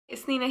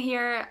It's Nina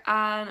here,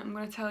 and I'm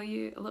going to tell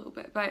you a little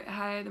bit about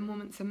how The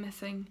Moments I'm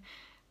Missing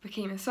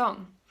became a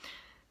song.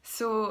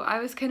 So I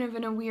was kind of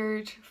in a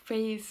weird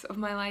phase of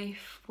my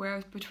life where I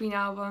was between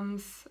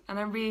albums and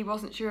I really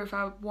wasn't sure if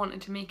I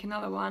wanted to make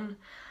another one,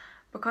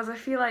 because I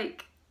feel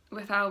like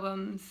with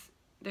albums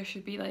there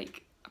should be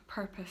like a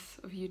purpose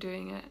of you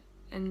doing it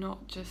and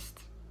not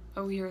just,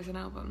 oh, here's an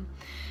album.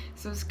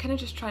 So I was kind of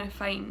just trying to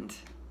find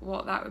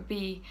what that would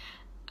be,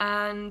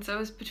 and I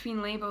was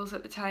between labels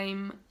at the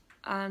time.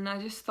 And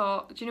I just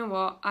thought, do you know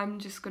what, I'm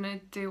just gonna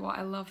do what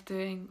I love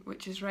doing,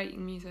 which is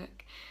writing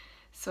music.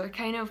 So I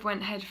kind of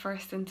went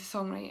headfirst into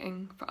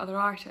songwriting for other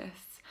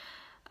artists.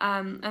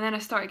 And then I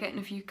started getting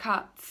a few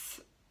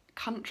cuts,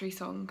 country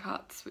song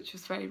cuts, which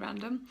was very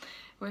random,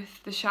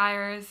 with the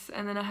Shires.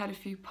 And then I had a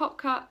few pop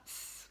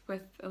cuts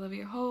with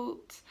Olivia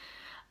Holt,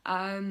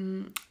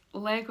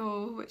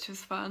 Lego, which was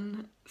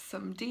fun,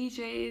 some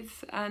DJs,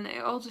 and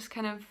it all just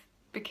kind of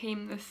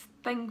became this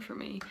thing for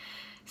me.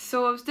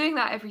 So I was doing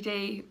that every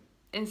day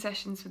in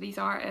sessions with these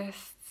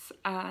artists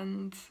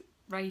and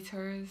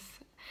writers,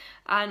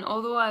 and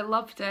although I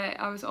loved it,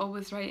 I was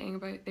always writing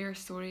about their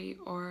story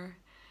or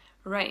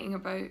writing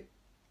about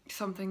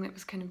something that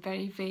was kind of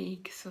very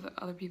vague so that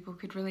other people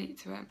could relate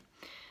to it.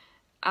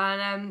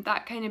 And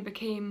that kind of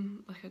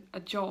became like a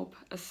job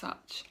as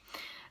such.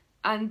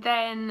 And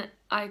then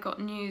I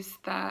got news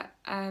that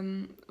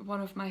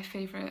one of my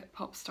favourite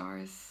pop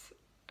stars,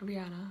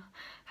 Rihanna,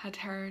 had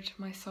heard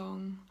my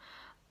song,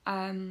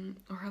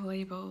 or her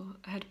label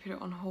had put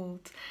it on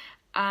hold,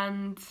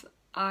 and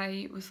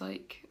I was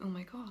like, oh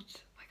my god,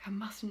 like I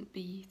mustn't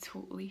be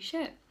totally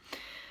shit.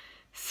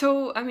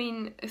 So I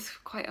mean, it's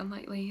quite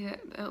unlikely that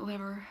it'll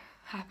ever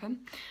happen,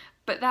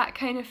 but that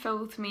kind of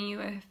filled me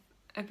with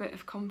a bit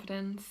of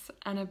confidence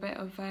and a bit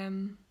of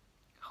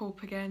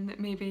hope again that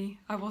maybe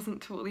I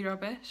wasn't totally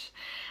rubbish,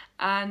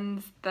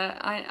 and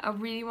that I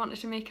really wanted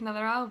to make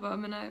another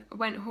album. And I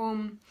went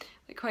home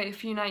like quite a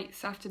few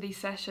nights after these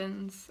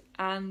sessions,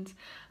 and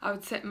I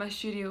would sit in my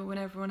studio when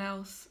everyone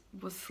else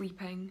was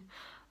sleeping.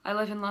 I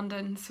live in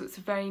London, so it's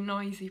a very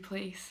noisy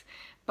place,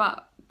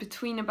 but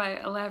between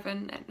about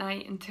 11 at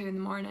night and 2 in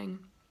the morning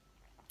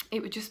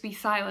it would just be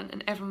silent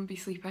and everyone would be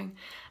sleeping,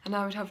 and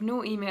I would have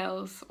no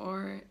emails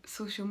or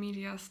social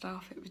media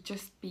stuff. It would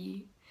just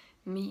be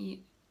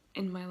me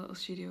in my little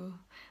studio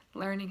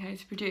learning how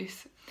to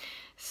produce.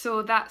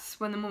 So that's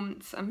when The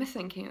Moments I'm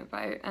Missing came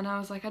about, and I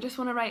was like, I just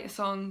want to write a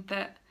song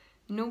that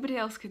nobody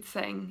else could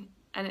sing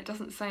and it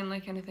doesn't sound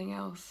like anything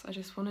else. I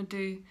just want to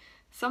do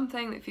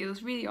something that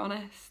feels really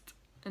honest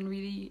and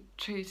really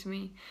true to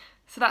me.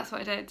 So that's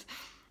what I did.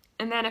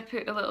 And then I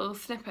put a little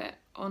snippet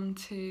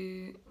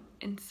onto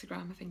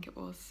Instagram, I think it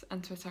was,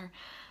 and Twitter,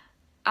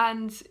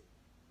 and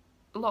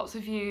lots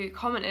of you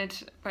commented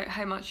about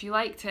how much you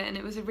liked it, and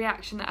it was a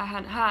reaction that I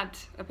hadn't had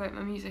about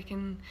my music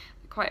in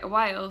quite a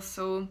while,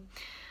 so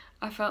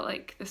I felt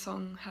like the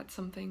song had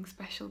something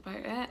special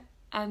about it.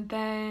 And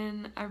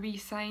then I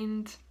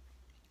re-signed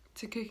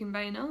to Cooking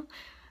Vinyl,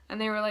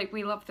 and they were like,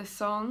 we love this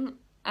song.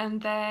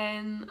 And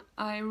then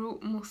I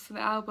wrote most of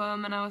the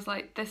album, and I was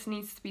like, this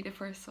needs to be the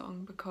first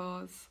song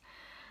because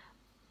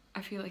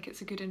I feel like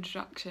it's a good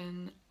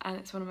introduction and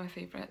it's one of my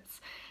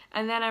favourites.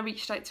 And then I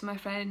reached out to my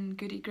friend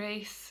Goody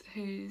Grace,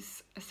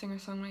 who's a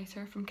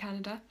singer-songwriter from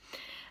Canada,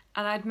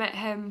 and I'd met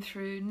him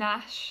through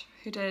Nash,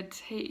 who did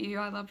Hate You,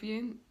 I Love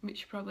You,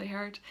 which you probably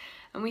heard.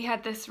 And we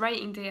had this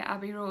writing day at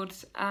Abbey Road,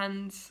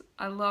 and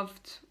I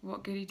loved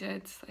what Goody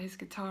did. His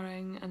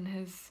guitaring and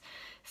his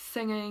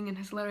singing and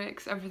his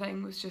lyrics,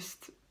 everything was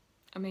just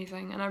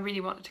amazing, and I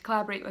really wanted to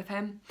collaborate with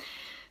him.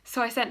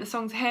 So I sent the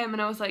song to him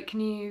and I was like, can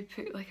you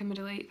put like a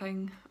middle eight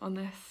thing on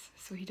this?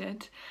 So he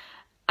did.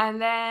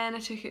 And then I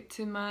took it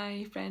to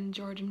my friend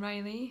Jordan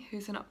Riley,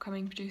 who's an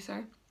upcoming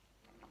producer,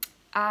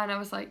 and I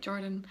was like,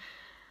 Jordan,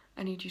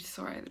 I need you to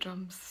sort out the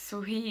drums.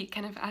 So he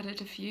kind of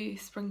added a few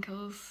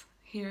sprinkles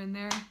here and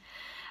there,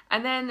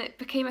 and then it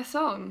became a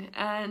song,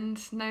 and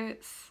now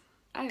it's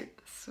out.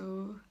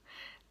 So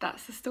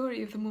that's the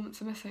story of The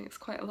Moments I'm Missing. It's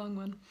quite a long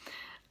one,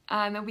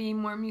 and there'll be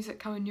more music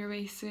coming your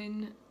way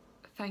soon.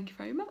 Thank you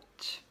very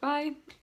much. Bye.